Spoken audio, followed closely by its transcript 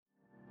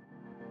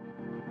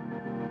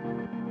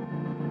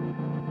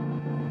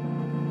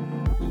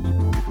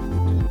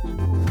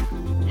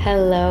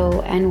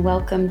Hello, and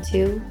welcome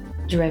to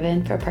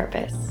Driven for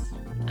Purpose.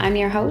 I'm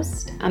your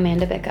host,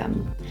 Amanda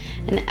Bickham,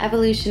 an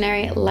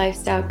evolutionary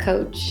lifestyle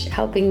coach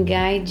helping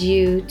guide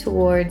you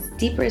towards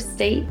deeper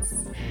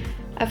states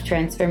of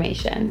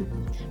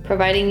transformation,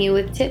 providing you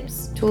with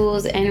tips,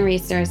 tools, and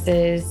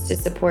resources to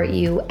support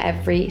you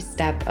every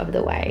step of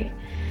the way.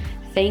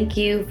 Thank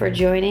you for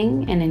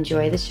joining and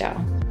enjoy the show.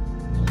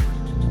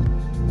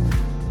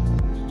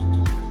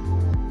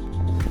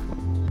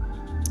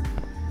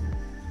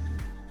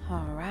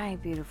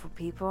 Beautiful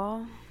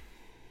people.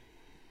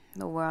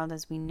 The world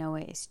as we know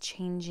it is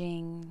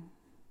changing.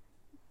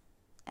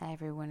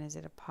 Everyone is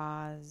at a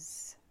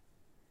pause.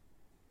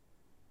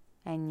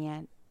 And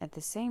yet, at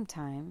the same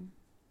time,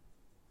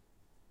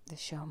 the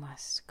show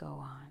must go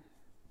on.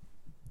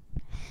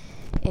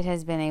 It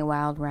has been a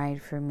wild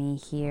ride for me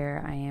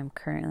here. I am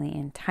currently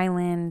in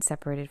Thailand,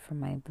 separated from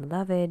my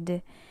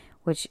beloved,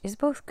 which is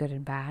both good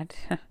and bad.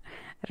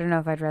 I don't know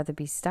if I'd rather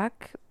be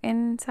stuck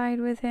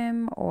inside with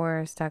him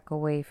or stuck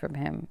away from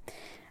him.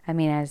 I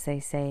mean, as they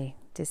say,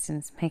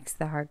 distance makes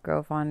the heart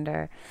grow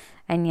fonder.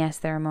 And yes,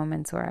 there are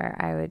moments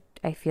where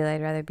I feel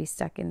I'd rather be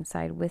stuck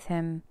inside with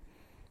him.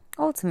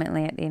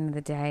 Ultimately, at the end of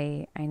the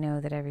day, I know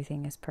that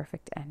everything is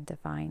perfect and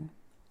divine.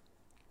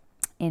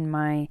 In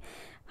my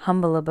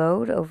humble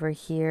abode over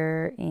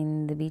here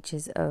in the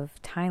beaches of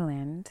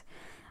Thailand,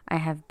 I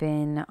have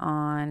been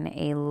on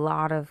a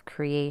lot of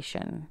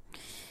creation.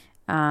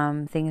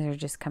 Things are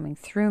just coming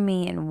through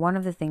me, and one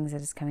of the things that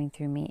is coming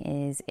through me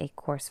is a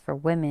course for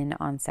women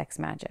on sex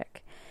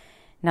magic.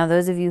 Now,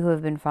 those of you who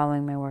have been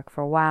following my work for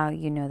a while,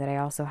 you know that I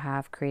also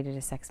have created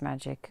a sex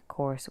magic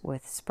course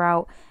with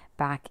Sprout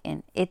back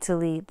in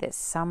Italy this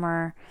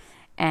summer,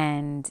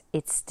 and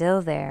it's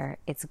still there.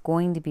 It's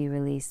going to be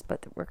released,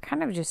 but we're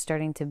kind of just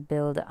starting to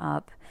build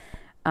up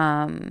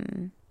a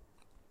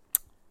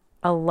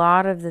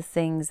lot of the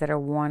things that are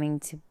wanting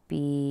to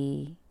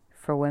be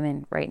for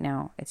women right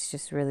now. It's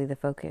just really the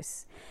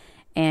focus.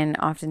 And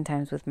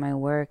oftentimes with my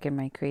work and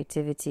my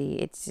creativity,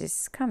 it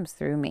just comes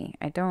through me.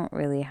 I don't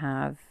really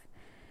have,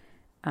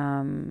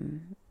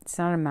 it's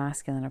not a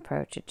masculine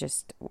approach. It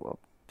just,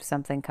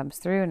 something comes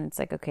through and it's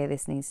like, okay,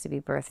 this needs to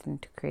be birthed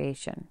into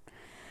creation.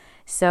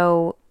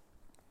 So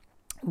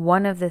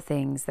one of the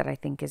things that I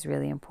think is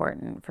really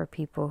important for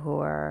people who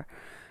are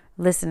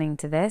listening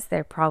to this,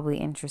 they're probably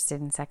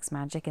interested in sex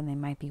magic and they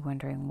might be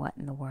wondering what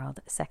in the world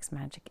sex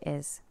magic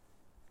is.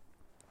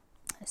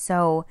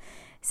 So,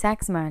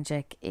 sex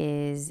magic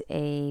is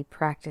a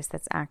practice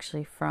that's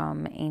actually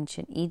from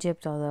ancient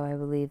Egypt, although I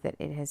believe that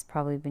it has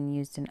probably been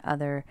used in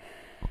other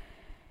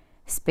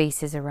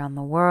spaces around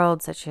the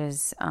world, such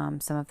as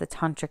some of the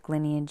tantric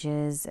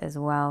lineages as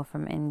well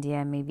from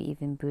India, maybe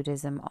even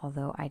Buddhism,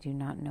 although I do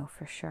not know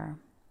for sure.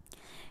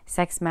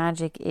 Sex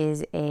magic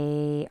is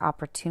an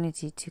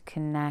opportunity to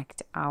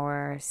connect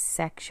our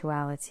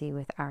sexuality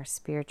with our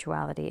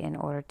spirituality in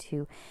order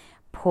to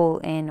pull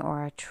in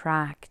or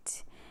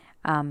attract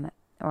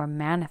or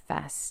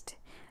manifest,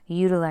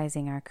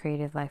 utilizing our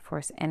creative life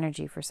force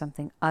energy for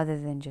something other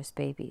than just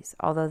babies.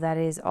 Although that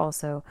is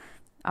also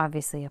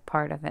obviously a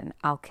part of an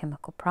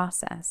alchemical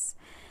process.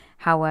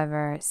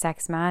 However,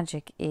 sex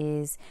magic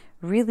is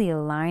really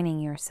aligning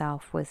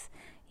yourself with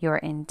your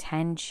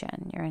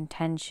intention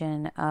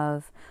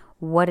of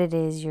what it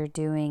is you're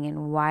doing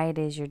and why it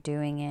is you're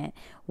doing it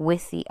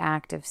with the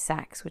act of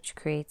sex, which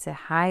creates a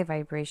high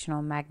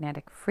vibrational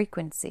magnetic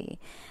frequency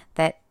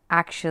that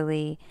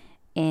actually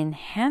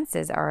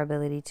enhances our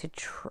ability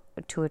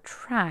to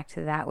attract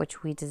that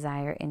which we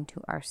desire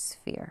into our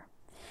sphere.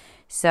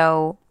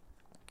 So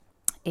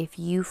if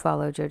you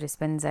follow Joe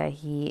Dispenza,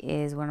 he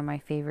is one of my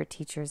favorite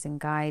teachers and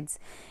guides,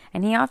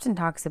 and he often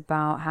talks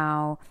about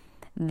how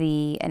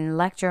the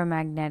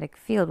electromagnetic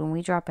field, when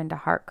we drop into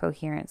heart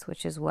coherence,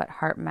 which is what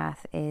heart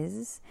math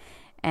is,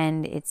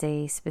 and it's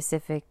a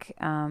specific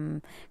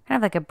kind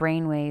of like a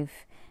brainwave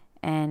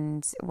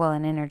and, well,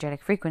 an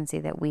energetic frequency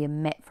that we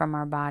emit from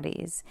our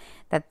bodies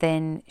that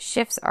then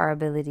shifts our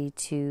ability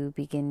to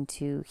begin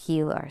to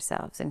heal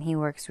ourselves. And he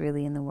works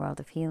really in the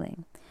world of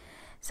healing.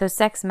 So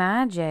sex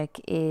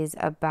magic is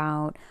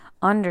about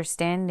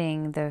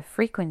understanding the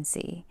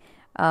frequency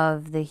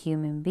of the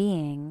human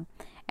being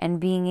and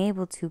being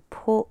able to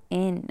pull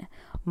in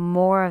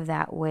more of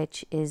that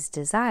which is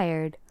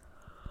desired.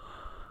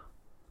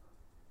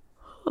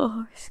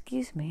 Oh,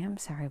 excuse me. I'm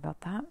sorry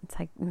about that. It's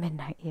like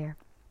midnight here.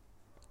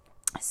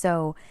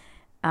 So,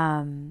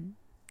 when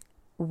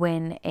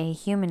a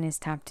human is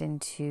tapped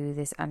into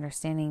this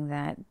understanding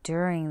that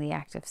during the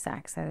act of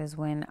sex, that is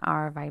when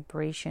our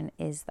vibration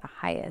is the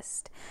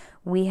highest,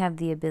 we have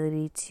the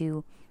ability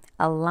to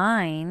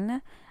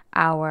align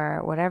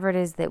our whatever it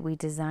is that we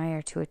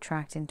desire to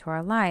attract into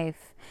our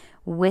life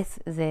with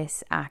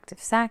this act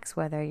of sex,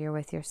 whether you're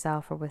with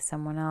yourself or with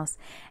someone else.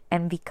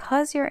 And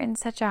because you're in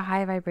such a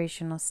high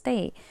vibrational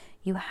state,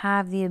 you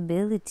have the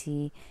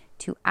ability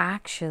to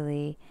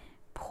actually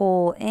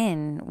pull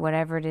in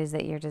whatever it is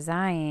that you're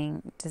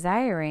desiring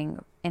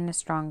in a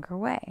stronger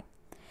way.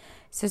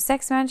 So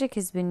sex magic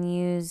has been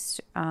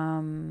used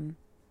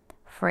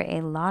for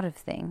a lot of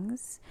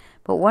things.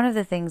 But one of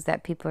the things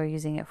that people are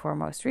using it for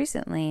most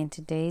recently in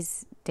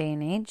today's day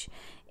and age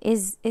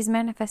is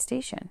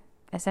manifestation.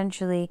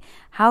 Essentially,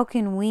 how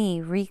can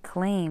we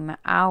reclaim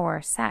our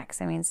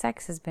sex? I mean,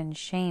 sex has been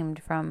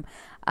shamed from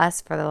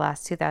us for the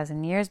last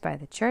 2,000 years by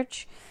the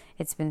church.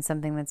 It's been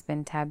something that's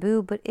been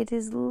taboo, but it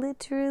is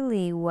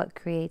literally what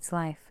creates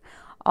life.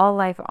 All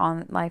life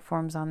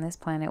forms on this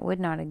planet would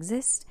not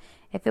exist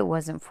if it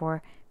wasn't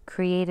for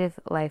creative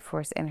life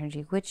force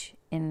energy, which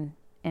in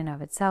and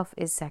of itself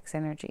is sex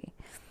energy.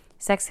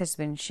 Sex has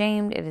been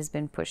shamed, it has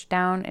been pushed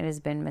down, it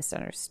has been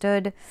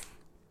misunderstood.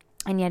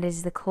 And yet it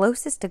is the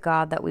closest to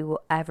God that we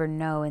will ever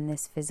know in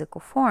this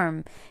physical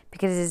form,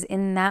 because it is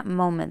in that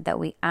moment that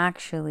we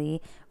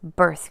actually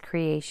birth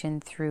creation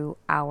through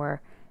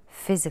our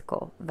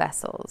physical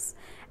vessels.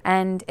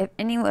 And if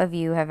any of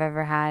you have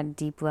ever had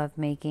deep love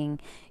making,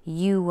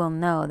 you will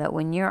know that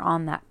when you're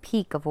on that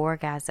peak of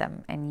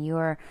orgasm and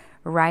you're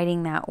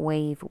riding that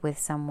wave with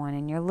someone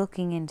and you're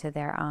looking into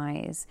their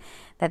eyes,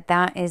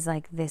 that is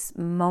like this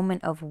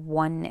moment of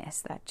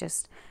oneness that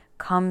just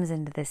comes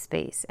into this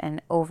space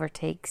and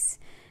overtakes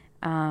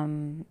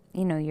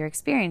your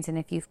experience. And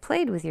if you've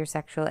played with your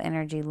sexual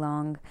energy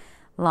long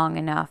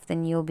enough,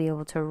 then you'll be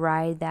able to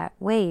ride that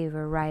wave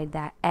or ride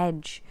that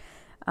edge,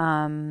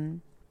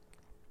 and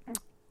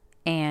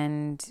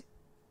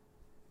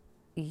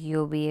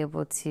you'll be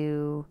able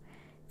to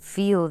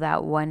feel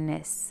that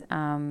oneness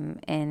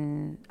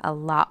in a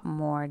lot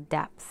more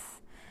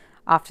depth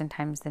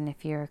oftentimes than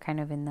if you're kind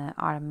of in the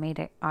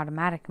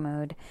automatic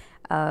mode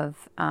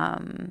of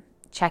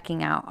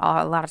checking out.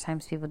 A lot of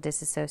times people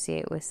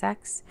disassociate with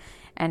sex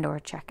and or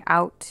check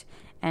out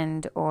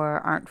and or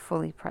aren't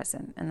fully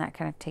present, and that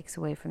kind of takes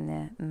away from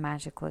the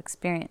magical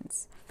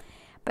experience.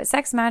 But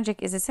sex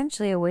magic is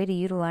essentially a way to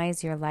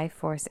utilize your life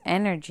force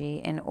energy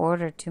in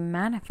order to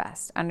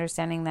manifest,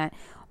 understanding that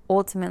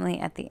ultimately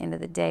at the end of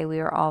the day we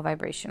are all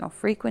vibrational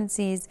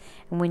frequencies,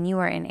 and when you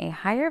are in a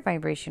higher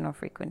vibrational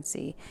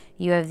frequency,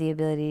 you have the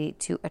ability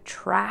to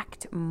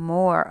attract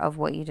more of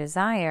what you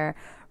desire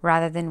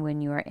rather than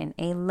when you are in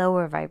a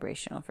lower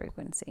vibrational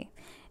frequency.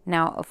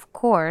 Now, of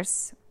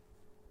course,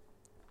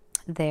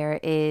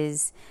 there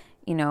is,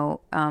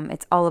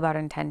 it's all about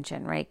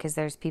intention, right? Because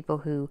there's people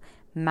who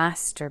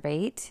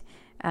masturbate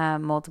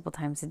multiple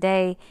times a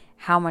day.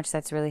 How much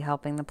that's really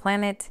helping the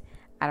planet,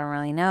 I don't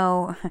really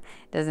know. It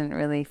doesn't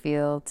really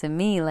feel to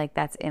me like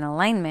that's in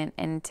alignment.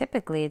 And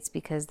typically it's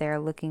because they're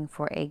looking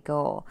for a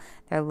goal.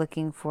 They're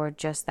looking for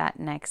just that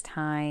next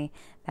high,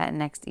 that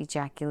next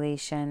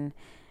ejaculation.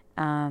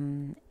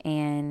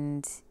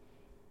 And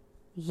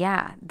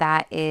yeah,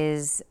 that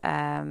is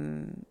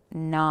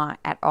not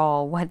at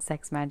all what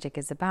sex magic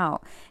is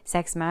about.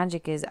 Sex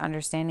magic is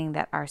understanding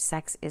that our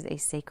sex is a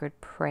sacred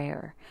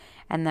prayer,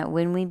 and that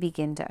when we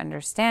begin to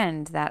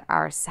understand that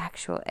our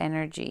sexual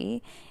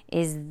energy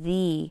is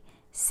the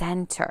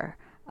center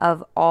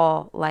of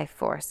all life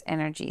force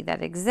energy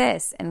that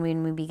exists, and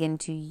when we begin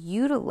to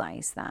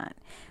utilize that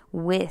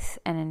with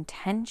an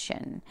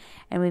intention,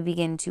 and we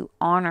begin to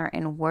honor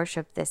and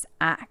worship this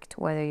act,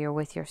 whether you're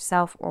with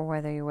yourself or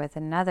whether you're with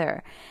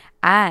another,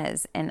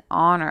 as an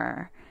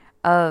honor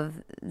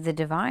of the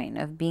divine,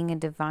 of being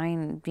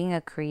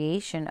a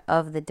creation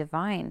of the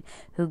divine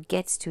who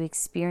gets to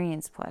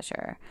experience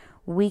pleasure,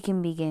 we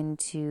can begin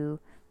to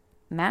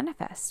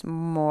manifest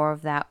more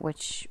of that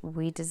which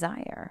we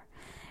desire.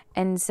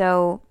 And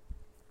so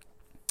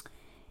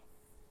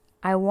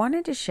I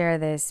wanted to share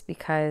this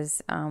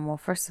because,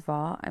 first of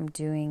all, I'm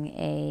doing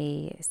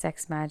a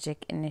sex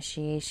magic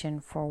initiation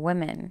for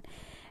women.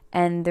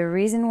 And the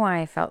reason why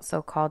I felt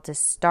so called to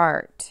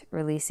start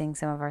releasing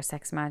some of our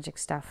sex magic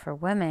stuff for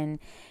women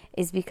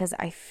is because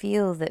I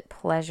feel that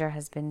pleasure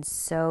has been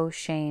so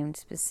shamed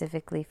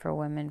specifically for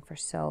women for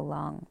so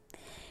long.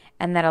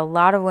 And that a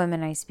lot of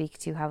women I speak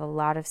to have a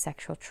lot of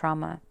sexual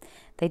trauma.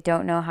 They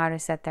don't know how to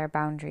set their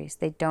boundaries.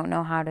 They don't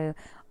know how to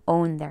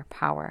own their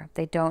power.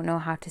 They don't know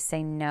how to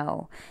say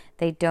no.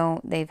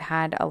 They've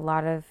had a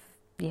lot of,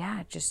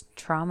 just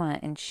trauma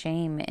and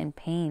shame and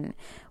pain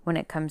when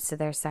it comes to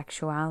their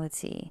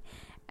sexuality.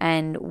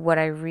 And what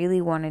I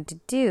really wanted to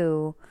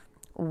do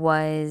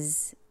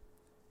was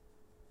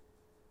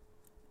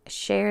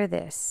share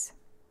this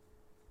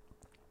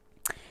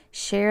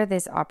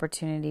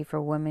opportunity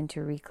for women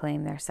to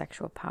reclaim their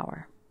sexual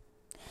power.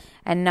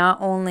 And not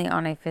only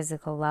on a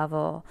physical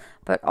level,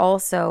 but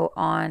also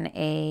on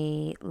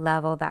a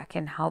level that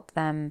can help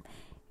them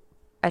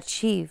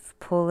achieve,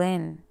 pull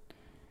in,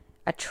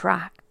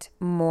 attract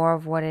more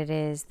of what it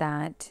is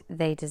that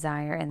they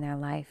desire in their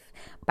life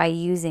by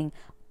using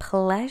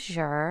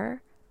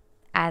pleasure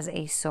as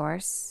a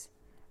source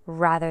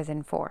rather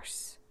than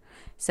force.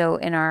 So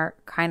in our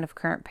kind of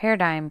current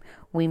paradigm,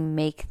 we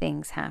make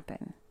things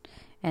happen.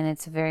 And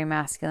it's a very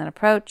masculine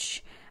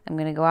approach. I'm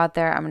going to go out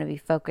there. I'm going to be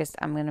focused.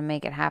 I'm going to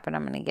make it happen.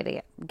 I'm going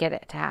to get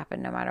it to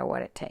happen no matter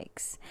what it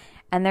takes.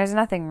 And there's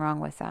nothing wrong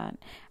with that.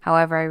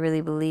 However, I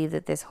really believe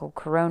that this whole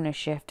corona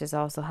shift is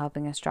also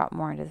helping us drop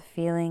more into the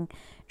feeling,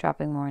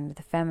 dropping more into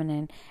the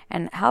feminine,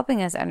 and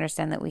helping us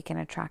understand that we can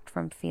attract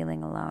from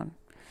feeling alone.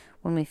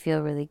 When we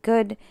feel really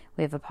good,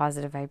 we have a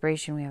positive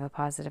vibration, we have a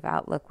positive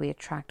outlook, we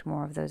attract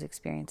more of those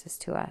experiences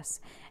to us,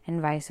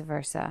 and vice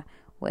versa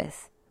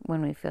with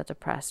when we feel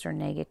depressed or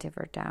negative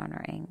or down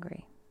or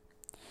angry.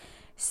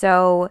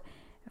 So,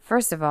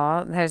 first of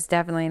all, there's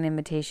definitely an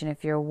invitation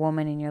if you're a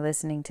woman and you're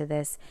listening to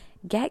this,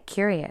 get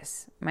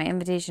curious. My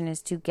invitation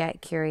is to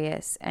get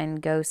curious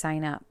and go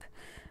sign up.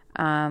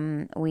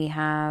 We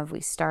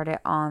started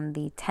on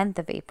the 10th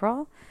of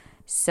April.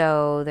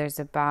 So there's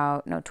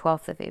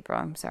 12th of April,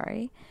 I'm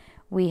sorry.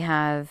 We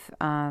have,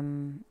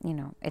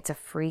 it's a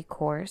free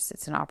course.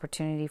 It's an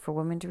opportunity for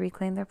women to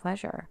reclaim their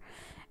pleasure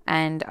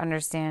and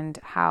understand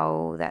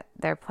how that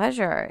their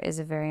pleasure is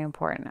a very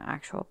important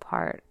actual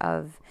part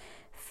of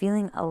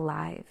feeling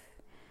alive.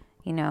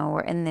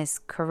 We're in this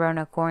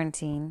corona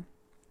quarantine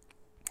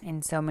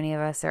and so many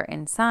of us are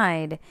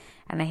inside,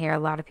 and I hear a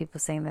lot of people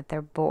saying that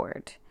they're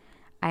bored.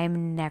 I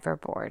am never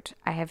bored.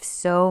 I have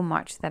so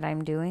much that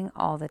I'm doing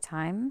all the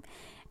time.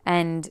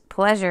 And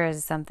pleasure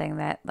is something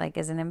that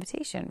is an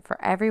invitation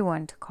for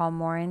everyone to call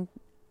more in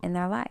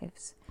their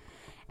lives.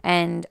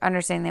 And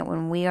understanding that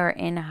when we are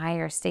in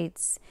higher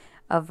states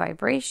of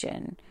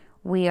vibration,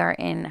 we are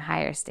in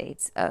higher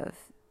states of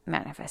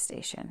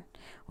manifestation.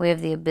 We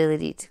have the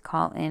ability to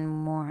call in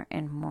more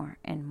and more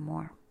and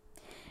more.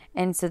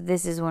 And so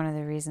this is one of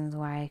the reasons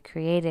why I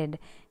created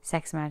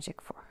Sex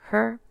Magic for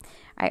her.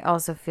 I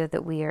also feel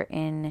that we are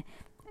in,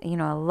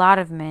 a lot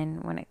of men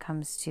when it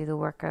comes to the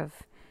work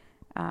of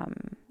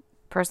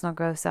personal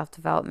growth,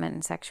 self-development,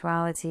 and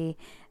sexuality.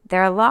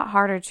 They're a lot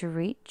harder to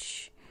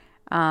reach.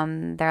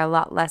 They're a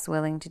lot less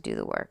willing to do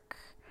the work.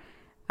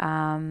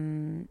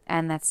 And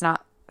that's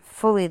not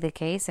fully the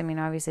case. I mean,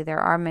 obviously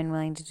there are men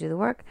willing to do the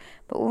work,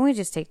 but when we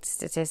just take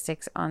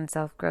statistics on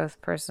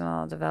self-growth,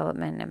 personal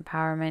development,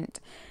 empowerment,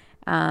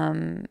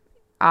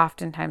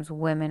 oftentimes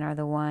women are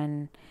the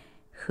one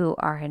who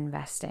are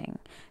investing.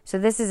 So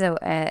this is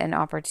an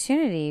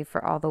opportunity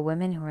for all the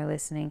women who are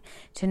listening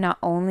to not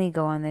only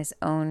go on this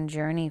own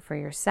journey for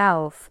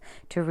yourself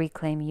to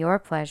reclaim your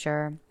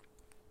pleasure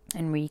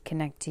and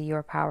reconnect to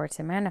your power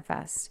to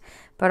manifest,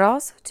 but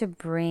also to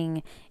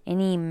bring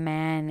any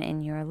man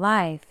in your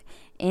life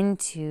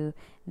into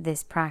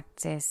this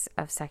practice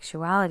of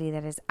sexuality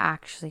that is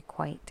actually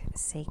quite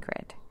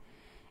sacred.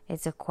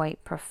 It's a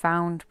quite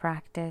profound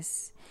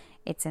practice.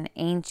 It's an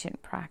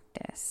ancient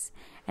practice.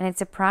 And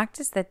it's a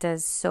practice that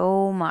does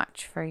so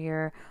much for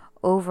your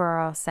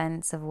overall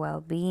sense of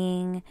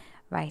well-being,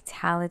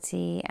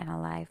 vitality, and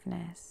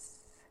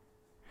aliveness.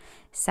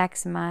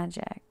 Sex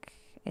magic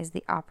is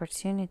the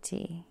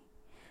opportunity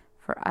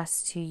for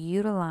us to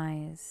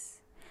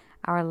utilize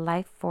our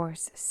life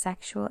force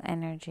sexual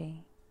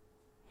energy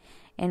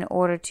in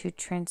order to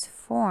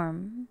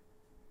transform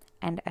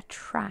and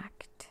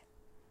attract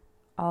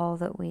all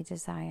that we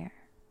desire.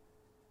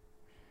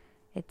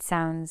 It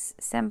sounds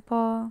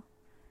simple.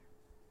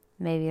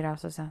 Maybe it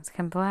also sounds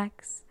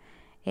complex.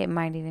 It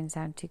might even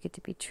sound too good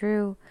to be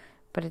true,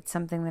 but it's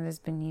something that has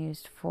been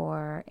used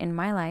in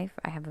my life.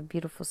 I have a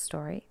beautiful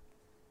story,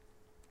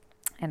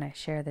 and I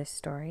share this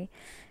story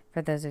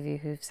for those of you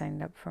who've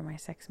signed up for my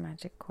Sex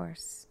Magic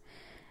course.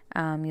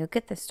 You'll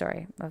get the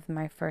story of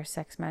my first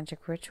sex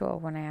magic ritual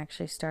when I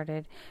actually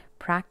started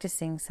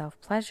practicing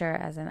self-pleasure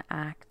as an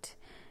act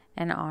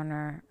in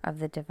honor of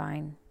the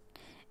divine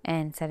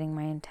and setting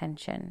my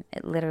intention.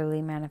 It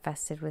literally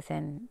manifested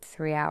within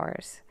 3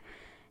 hours.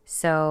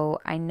 So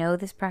I know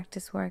this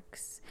practice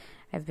works.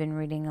 I've been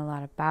reading a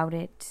lot about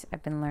it.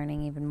 I've been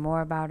learning even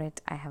more about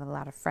it. I have a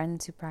lot of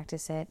friends who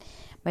practice it.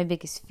 My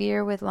biggest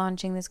fear with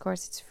launching this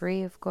course, it's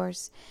free, of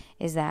course,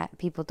 is that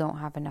people don't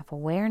have enough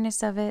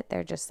awareness of it.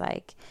 They're just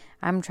like,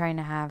 I'm trying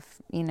to have,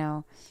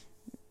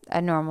 a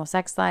normal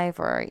sex life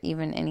or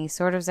even any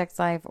sort of sex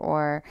life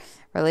or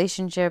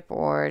relationship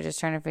or just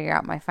trying to figure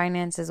out my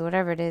finances,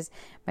 whatever it is.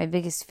 My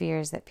biggest fear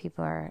is that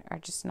people are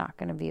just not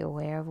going to be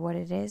aware of what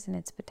it is and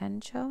its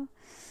potential.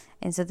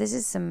 And so this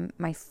is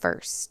my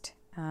first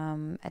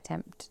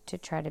attempt to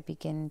try to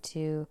begin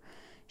to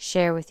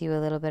share with you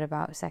a little bit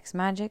about sex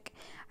magic.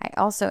 I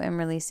also am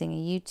releasing a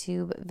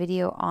YouTube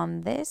video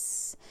on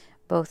this.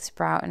 Both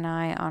Sprout and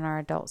I on our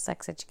adult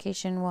sex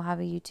education will have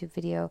a YouTube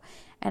video,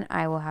 and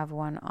I will have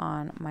one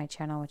on my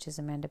channel, which is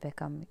Amanda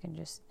Bickham. You can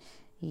just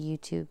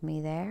YouTube me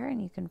there and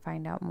you can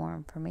find out more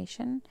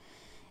information.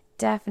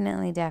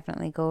 Definitely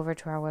go over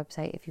to our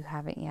website if you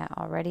haven't yet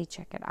already.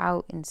 Check it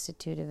out,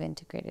 Institute of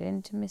Integrated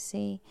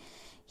Intimacy.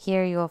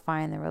 Here you will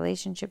find the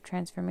relationship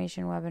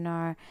transformation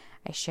webinar.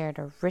 I shared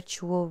a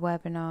ritual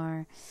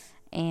webinar,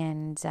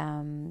 and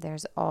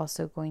there's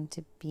also going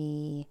to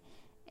be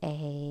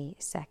a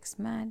sex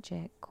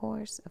magic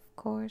course, of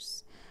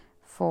course,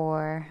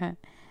 for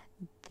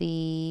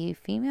the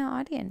female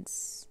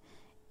audience.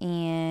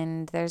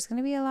 And there's going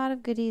to be a lot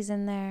of goodies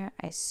in there.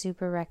 I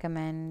super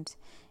recommend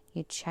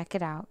you check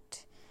it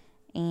out.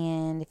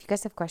 And if you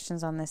guys have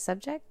questions on this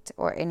subject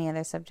or any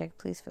other subject,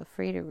 please feel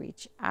free to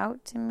reach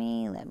out to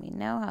me. Let me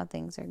know how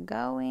things are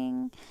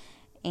going.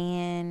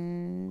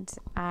 And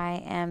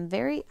I am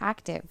very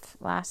active.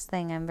 Last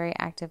thing, I'm very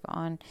active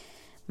on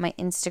my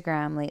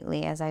Instagram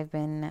lately as I've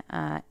been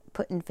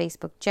put in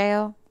Facebook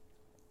jail.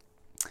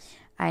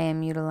 I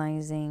am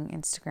utilizing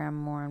Instagram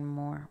more and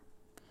more.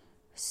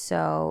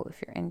 So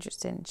if you're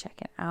interested in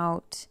checking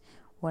out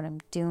what I'm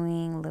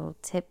doing, little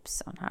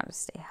tips on how to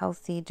stay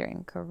healthy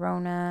during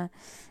Corona,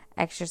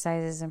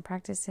 exercises and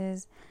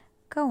practices,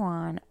 go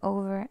on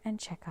over and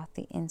check out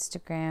the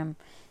Instagram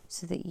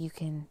so that you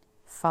can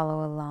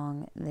follow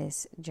along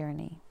this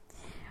journey.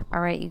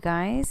 All right, you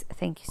guys,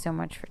 thank you so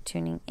much for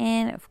tuning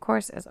in. Of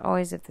course, as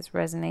always, if this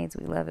resonates,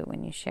 we love it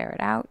when you share it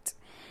out.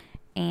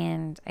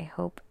 And I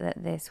hope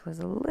that this was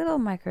a little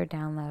micro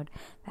download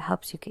that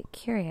helps you get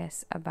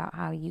curious about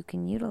how you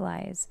can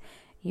utilize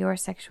your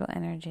sexual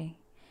energy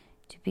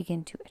to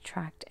begin to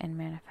attract and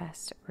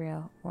manifest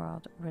real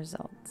world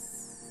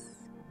results.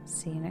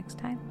 See you next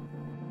time.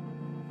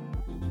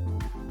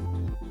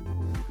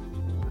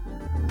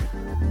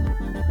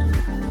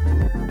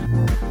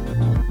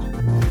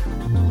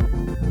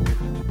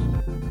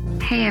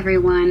 Hey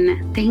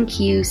everyone, thank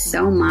you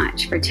so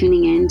much for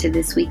tuning in to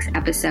this week's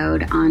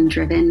episode on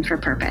Driven for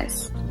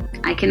Purpose.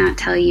 I cannot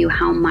tell you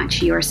how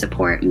much your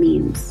support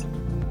means.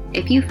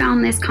 If you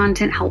found this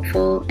content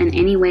helpful in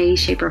any way,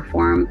 shape, or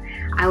form,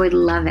 I would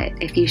love it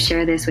if you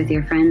share this with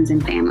your friends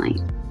and family.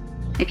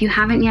 If you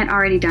haven't yet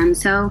already done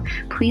so,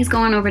 please go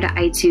on over to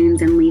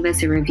iTunes and leave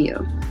us a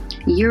review.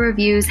 Your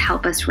reviews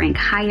help us rank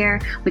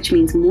higher, which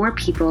means more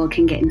people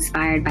can get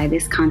inspired by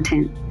this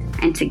content,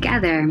 and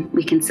together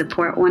we can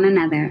support one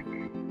another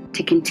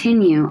to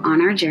continue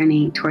on our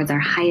journey towards our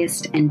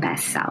highest and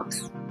best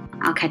selves.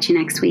 I'll catch you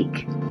next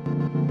week.